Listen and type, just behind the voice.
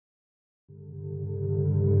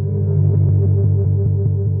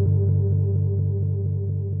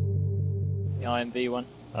IMV1.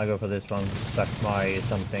 I'll go for this one. Suck my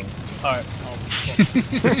something. Alright,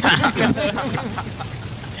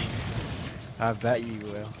 I bet you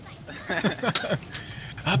will.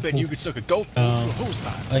 I bet you could suck a golf ball through a hose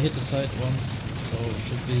pipe. I hit the side once, so it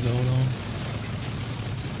should be low now.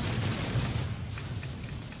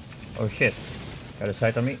 Oh shit. Got a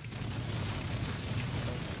sight on me.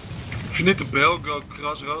 If you need to bail, go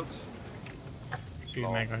crossroads. 2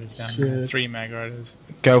 mega is down Shit. there. 3 mega it is.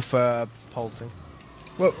 Go for Polting.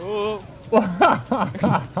 Whoa.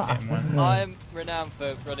 M1. I'm renowned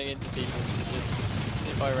for running into people, so just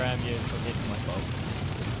if I ram you, it's hit my fault.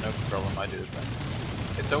 No problem, I do the same.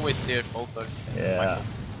 It's always steered fault though. Yeah.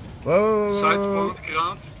 Whoa. Side spotted,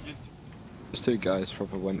 ground. Those two guys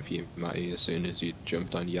probably went for you, Matty, as soon as you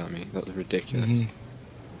jumped on Yami. That was ridiculous.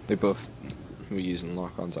 They both were using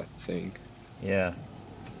lock-ons, I think. Yeah.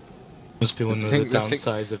 Must be one of the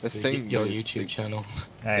downsides of your is YouTube channel.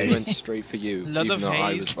 They went straight for you, Lot even of though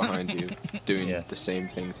I hate. was behind you, doing Yeah. the same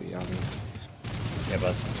thing to Yami. Yeah,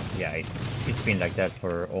 but yeah, it's been like that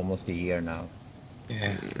for almost a year now.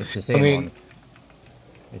 Yeah. It's the same one.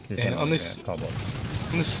 It's the same on one, this- yeah, Cobalt.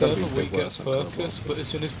 On the That'd be server a we bit get worse on focus, but as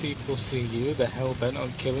soon as people see you, they're hell-bent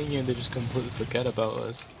on killing you and they just completely forget about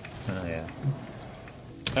us. Yeah.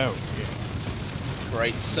 Oh,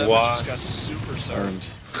 Great, so What? just got super served.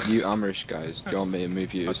 And you Amish guys, do you want me to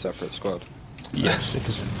move you to a separate squad? Yes,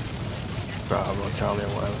 citizen. Bravo, Charlie, or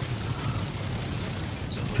whatever.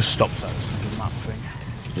 Just stop that stupid map thing.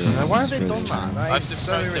 Why have they done that? That I'm is so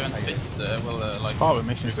surprised they haven't irritating. fixed like... Part of the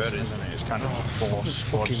mission system, reverted. isn't it? It's kind of a force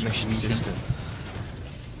squad Fucking mission system.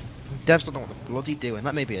 Devs don't know what they're bloody doing.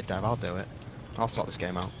 Let me be a dev, I'll do it. I'll sort this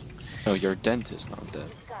game out. No, you're a dentist, not a dev.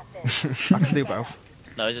 I can do both.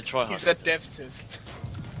 No, he's a tryhard. he's a devtist.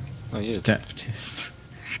 Oh, yeah. Depthist.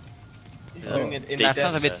 He's doing it in That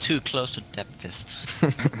sounds a bit depth. too close to depthist.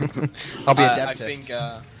 I'll be a dev I test.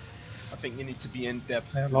 think you need to be in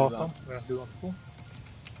depth. Ja, to laat do dan. that. We gaan doen wat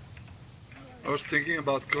I was thinking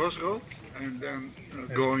about crossroad and then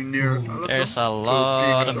going near Alaton. There's a to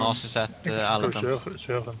lot of Pegaton. masters at Alaton.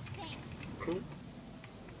 Surfen. Cool.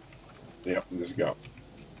 Yeah, let's go.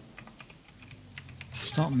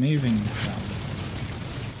 Stop moving.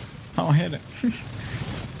 Oh, I hit it.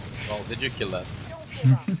 Well, did you kill that?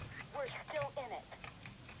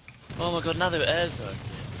 Oh my god, now there is though.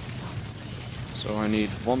 So I need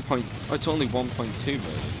 1 point... Oh, it's only 1.2 million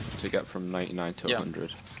to get from 99 to Yeah.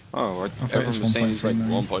 100. Oh, thought it everyone was was saying it's like 1.3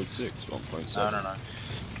 million. 1.6, 1.7. No. I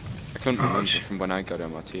couldn't remember from when I got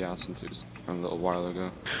on MattiAce since it was a little while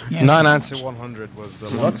ago. 99 to 100 was the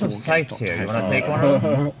Lots of sites here. You wanna take one or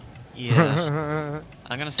something? Yeah.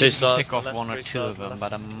 I'm gonna see Two if I sides can pick on off the left, 1 or 3 2 sides of on the them,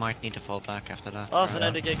 but I might need to fall back after that. Oh, it's an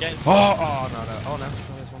indicate against Oh no. Oh no.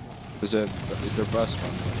 There's one more. Is there burst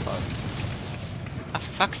one? Ah, for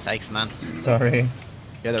fuck's sakes, man. Sorry.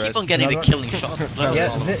 Yeah, there Keep is. on getting the Another- killing shot. Bloody Yeah,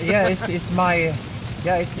 hell. yeah, it's my...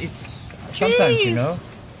 Yeah, it's... Sometimes, you know?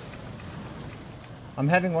 I'm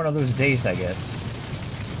having one of those days, I guess.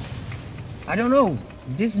 I don't know.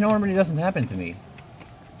 This normally doesn't happen to me.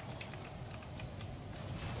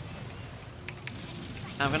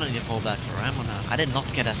 I'm gonna need to fall back for ammo now. I did not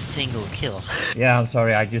get a single kill. Yeah, I'm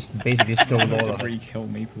sorry. I just basically stole all of it. Re-kill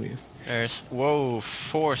me, please. There's, whoa,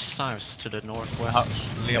 4 souths to the northwest.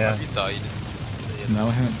 Liam, Yeah. have you died? No,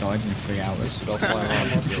 I haven't died in 3 hours. I'll fly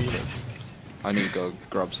around real quick. I need to go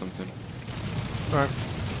grab something.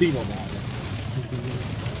 Steal on that.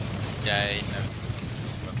 Yeah, I know.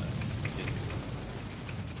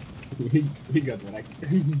 We got wrecked.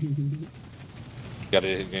 Got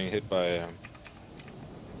it getting hit by.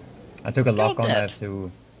 I took a lock on. I dead. have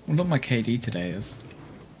to... What about my KD today is?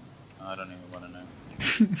 I don't even want to know.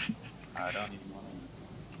 I don't even want to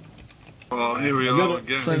know. Well, here we are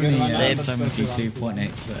again.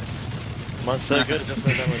 72.86. Mine's so good, it just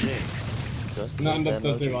says MOG. Just No, says that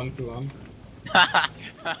MOG. 31 to 1.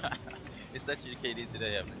 Is that your KD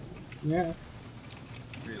today, Evan? Yeah.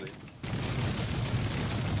 Really?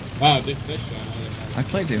 Wow, this session. I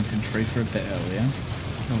played infantry for a bit earlier.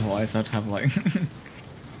 Otherwise I'd have like...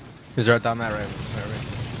 Is there a down there?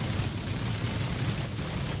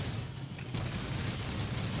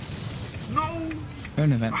 No!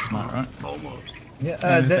 Own event tonight, right? Almost. Yeah,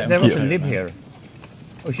 Yeah, there was a yeah. lib here.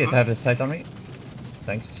 Oh shit, I have a sight on me.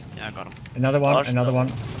 Thanks. Yeah, I got him. Another one, Large another one.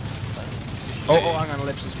 Oh, hang on,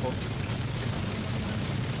 ellipsis full.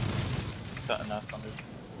 Got an ass on it.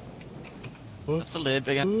 That's a lib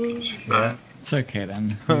again. Yeah. It's okay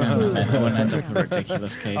then. I won't end up with a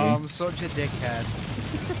ridiculous KD. I'm such a dickhead.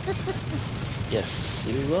 Yes,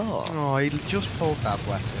 you are. Oh, he just pulled that,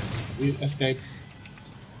 bless him. We escaped.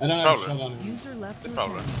 I don't have a shot on him. User left The your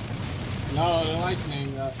problem. channel. No, the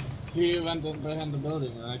lightning. He went behind the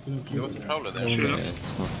building and I couldn't shoot There was a him. prowler there. Yeah, it's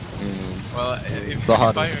not, Well, if The you're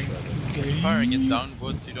hardest. firing it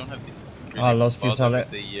downwards, you don't have to really I lost you, bother Sale.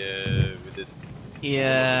 with the Yeah, with the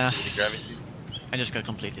gravity. I just got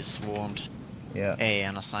completely swarmed. Yeah. A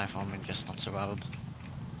and a Cypher, just not survivable.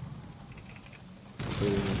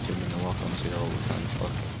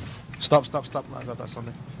 Stop, lads, that's on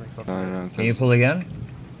it. No, Can you pull again?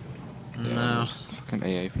 No. Fucking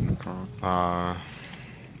AA from the crown.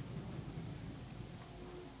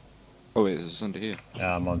 Oh wait, it's under here.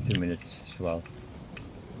 Yeah, I'm on 2 minutes as well.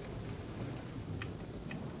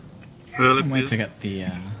 Really, I'm waiting to Peter? get the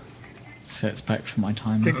certs back for my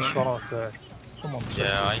time. Think shot, someone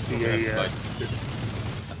Yeah, I think like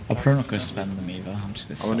I'm probably not going to spend them either. I'm just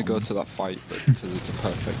going to I want to sell go them. to that fight because it's a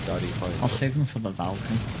perfect daddy fight. I'll save them for the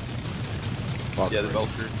Valkyrie. yeah, the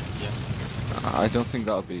Valkyrie. Yeah. I don't think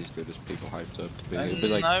that'll be as good as people hyped up to be. It'll be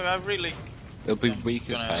like, No, I really. it'll be weak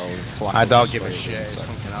as gonna- hell. and flat I as don't give a straight shit, and it's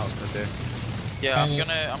so- something else to do. Yeah,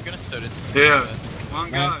 I'm gonna start it. Yeah.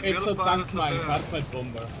 One guy, Man, it's a yellow tank pilot mine, there. Hardpoint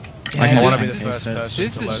bomber. I want to be the Okay, first so person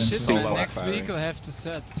This to learn is shit solo that next firing. week I'll have to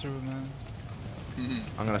set through, man.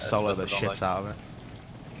 I'm gonna solo the That's what I shit like. out of it.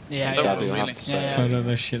 Yeah, Don't Daddy will really. have to Yeah, say. Solo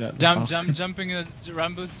the shit out the jumping in a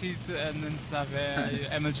Rambo seat and stuff,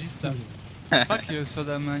 MLG stuff. Fuck yous for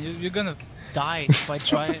them, man. You're gonna die by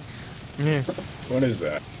trying. Yeah, What is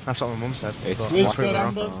that? that's what my mum said. It's But Switch I'm to proving her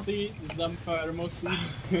Rambo wrong. C, dump Rambo C.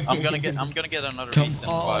 I'm gonna get another Tom, reason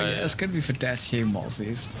oh why. yeah, it's going to be for Dacia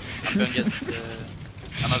Mozzies. I'm gonna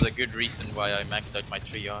get another good reason why I maxed out my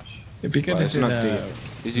triage. It'd be good Well, if it's it not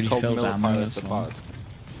deep. Is he called refilled ammo Millipilot as the well. Pod?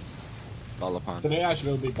 Balapan. Triage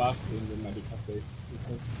will be back in the medical phase.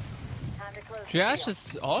 Triage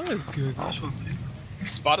is always good. Nice one, Peter.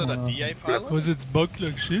 Spotted a DA pilot? Because it's bugged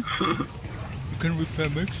like shit. You can repair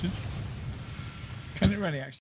mixes. Can it really actually?